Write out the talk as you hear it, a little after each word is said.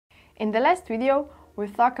In the last video, we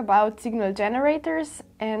talked about signal generators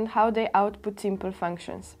and how they output simple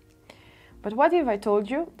functions. But what if I told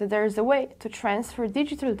you that there is a way to transfer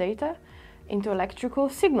digital data into electrical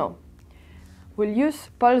signal? We'll use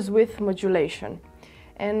pulse width modulation.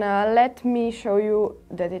 And let me show you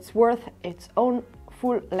that it's worth its own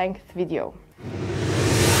full-length video.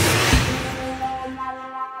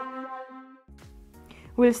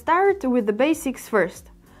 We'll start with the basics first.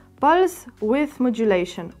 Pulse width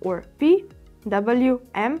modulation, or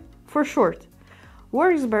PWM for short,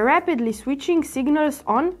 works by rapidly switching signals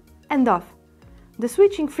on and off. The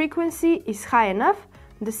switching frequency is high enough,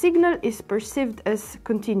 the signal is perceived as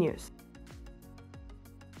continuous.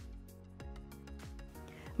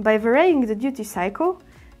 By varying the duty cycle,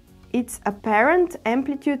 its apparent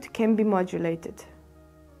amplitude can be modulated.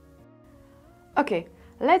 Okay,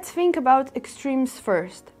 let's think about extremes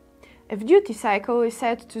first. If duty cycle is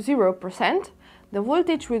set to 0%, the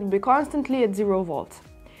voltage will be constantly at 0 volts.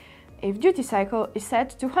 If duty cycle is set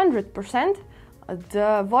to 100%,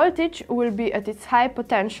 the voltage will be at its high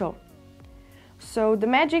potential. So the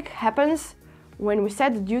magic happens when we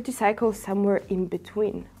set the duty cycle somewhere in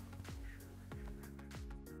between.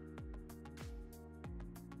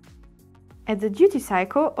 At the duty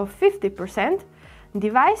cycle of 50%, the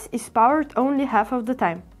device is powered only half of the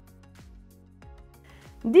time.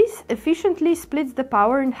 This efficiently splits the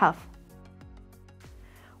power in half.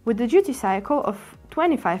 With the duty cycle of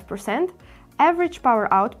 25%, average power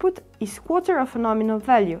output is quarter of a nominal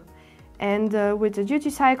value, and with the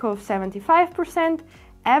duty cycle of 75%,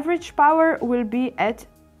 average power will be at,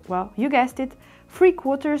 well, you guessed it,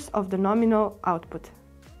 3/4 of the nominal output.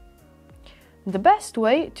 The best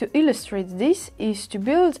way to illustrate this is to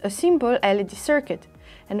build a simple LED circuit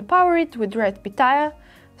and power it with Red Pitaya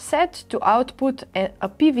set to output a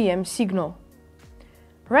PWM signal.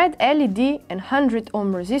 Red LED and 100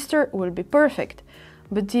 ohm resistor will be perfect,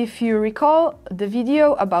 but if you recall the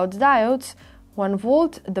video about diodes, 1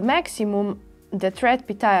 volt, the maximum that Red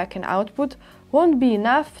Pitaya can output, won't be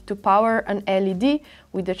enough to power an LED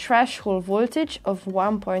with a threshold voltage of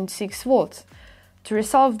 1.6 volts. To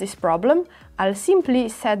resolve this problem, I'll simply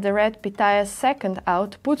set the Red Pitaya's second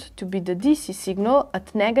output to be the DC signal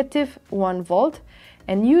at -1 volt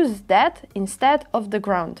and use that instead of the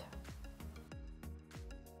ground.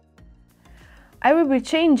 I will be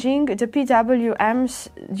changing the PWM's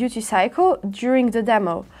duty cycle during the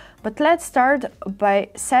demo, but let's start by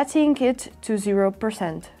setting it to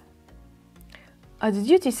 0%. At the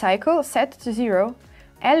duty cycle set to 0,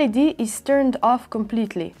 LED is turned off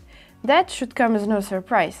completely. That should come as no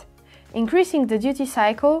surprise. Increasing the duty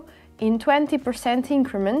cycle in 20%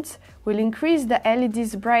 increments will increase the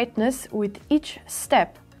LED's brightness with each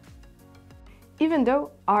step. Even though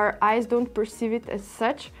our eyes don't perceive it as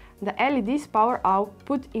such, the LED's power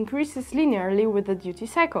output increases linearly with the duty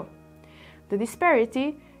cycle. The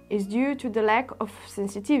disparity is due to the lack of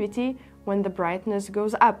sensitivity when the brightness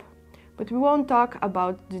goes up. But we won't talk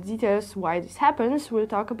about the details why this happens, we'll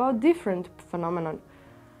talk about different phenomenon.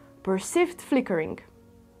 Perceived flickering.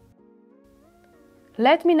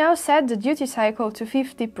 Let me now set the duty cycle to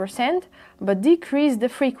 50%, but decrease the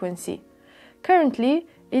frequency. Currently,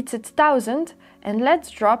 it's at 1000, and let's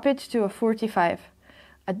drop it to a 45.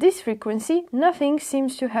 At this frequency, nothing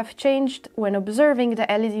seems to have changed when observing the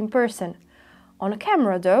LED in person. On a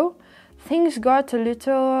camera, though, things got a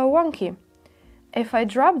little wonky. If I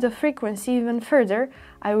drop the frequency even further,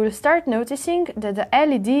 I will start noticing that the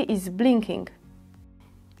LED is blinking.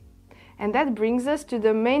 And that brings us to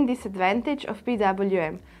the main disadvantage of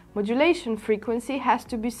PWM. Modulation frequency has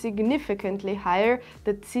to be significantly higher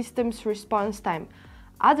than the system's response time.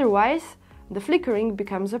 Otherwise, the flickering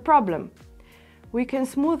becomes a problem. We can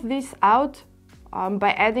smooth this out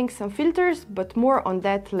by adding some filters, but more on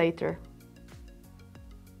that later.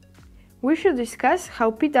 We should discuss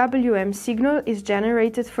how PWM signal is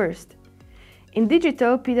generated first. In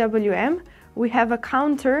digital PWM, we have a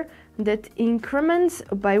counter that increments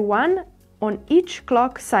by 1 on each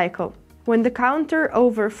clock cycle. When the counter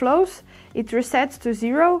overflows, it resets to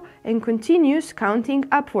 0 and continues counting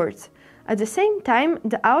upwards. At the same time,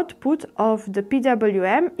 the output of the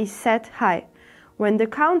PWM is set high. When the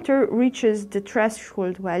counter reaches the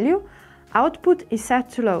threshold value, output is set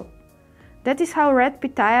to low. That is how Red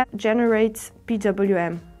Pitaya generates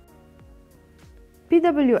PWM.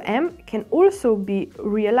 PWM can also be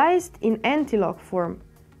realized in anti-lock form.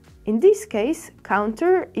 In this case,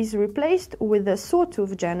 counter is replaced with a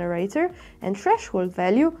sawtooth generator and threshold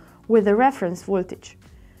value with a reference voltage.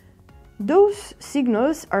 Those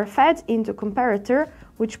signals are fed into comparator,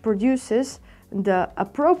 which produces the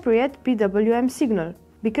appropriate PWM signal,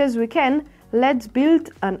 because we can let's build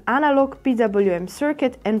an analog PWM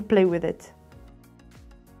circuit and play with it.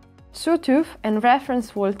 Sawtooth and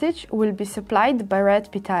reference voltage will be supplied by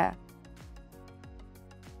Red Pitaya.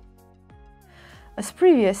 As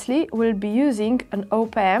previously, we'll be using an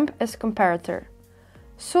op-amp as comparator.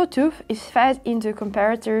 Sawtooth is fed into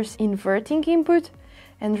comparator's inverting input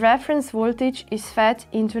and reference voltage is fed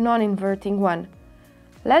into non-inverting one.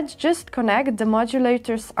 Let's just connect the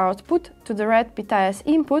modulator's output to the Red Pitaya's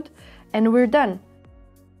input and we're done.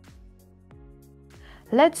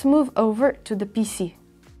 Let's move over to the PC.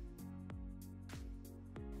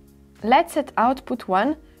 Let's set output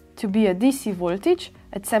 1 to be a DC voltage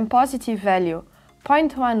at some positive value.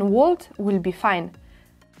 0.1 volt will be fine.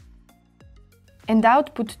 And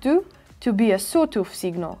output 2 to be a sawtooth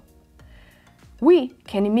signal. We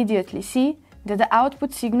can immediately see that the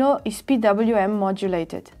output signal is PWM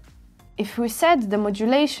modulated. If we set the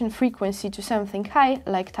modulation frequency to something high,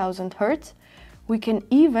 like 1000 Hz, we can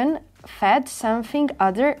even feed something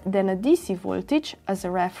other than a DC voltage as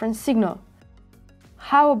a reference signal.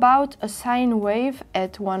 How about a sine wave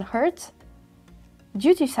at 1 Hz?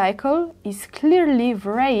 Duty cycle is clearly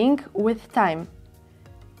varying with time,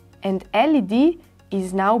 and LED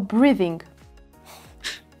is now breathing.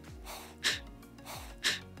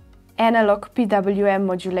 Analog PWM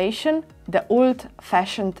modulation, the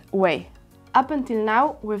old-fashioned way. Up until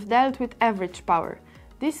now, we've dealt with average power.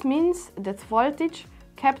 This means that voltage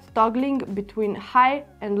kept toggling between high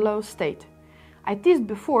and low state. I teased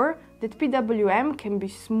before that PWM can be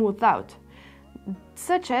smoothed out,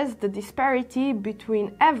 such as the disparity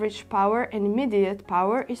between average power and immediate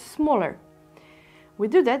power is smaller. We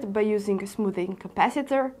do that by using a smoothing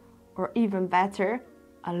capacitor, or even better,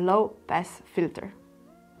 a low-pass filter.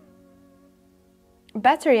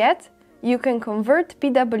 Better yet, you can convert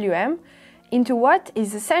PWM into what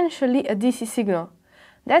is essentially a DC signal.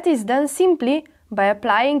 That is done simply by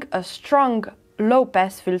applying a strong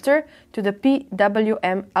low-pass filter to the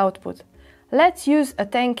PWM output. Let's use a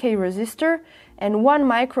 10K resistor and 1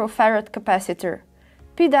 microfarad capacitor.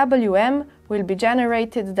 PWM will be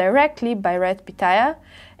generated directly by Red Pitaya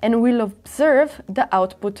and will observe the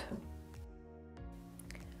output.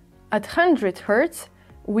 At 100 Hz,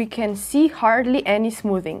 we can see hardly any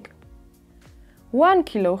smoothing. 1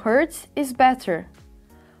 kHz is better,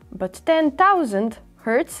 but 10,000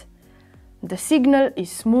 Hz, the signal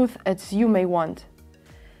is smooth as you may want.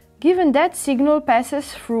 Given that signal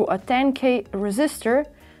passes through a 10K resistor,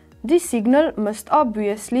 this signal must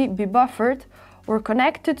obviously be buffered or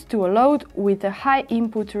connected to a load with a high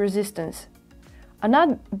input resistance.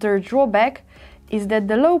 Another drawback is that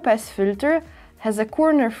the low-pass filter has a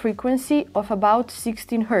corner frequency of about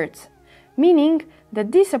 16 Hz, meaning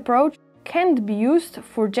that this approach can't be used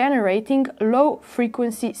for generating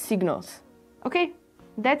low-frequency signals. Okay,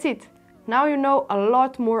 that's it. Now you know a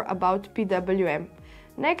lot more about PWM.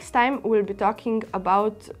 Next time we'll be talking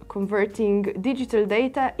about converting digital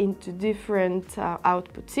data into different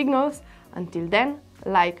output signals. Until then,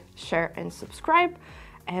 like, share and subscribe.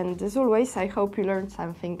 And as always, I hope you learned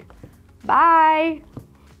something. Bye!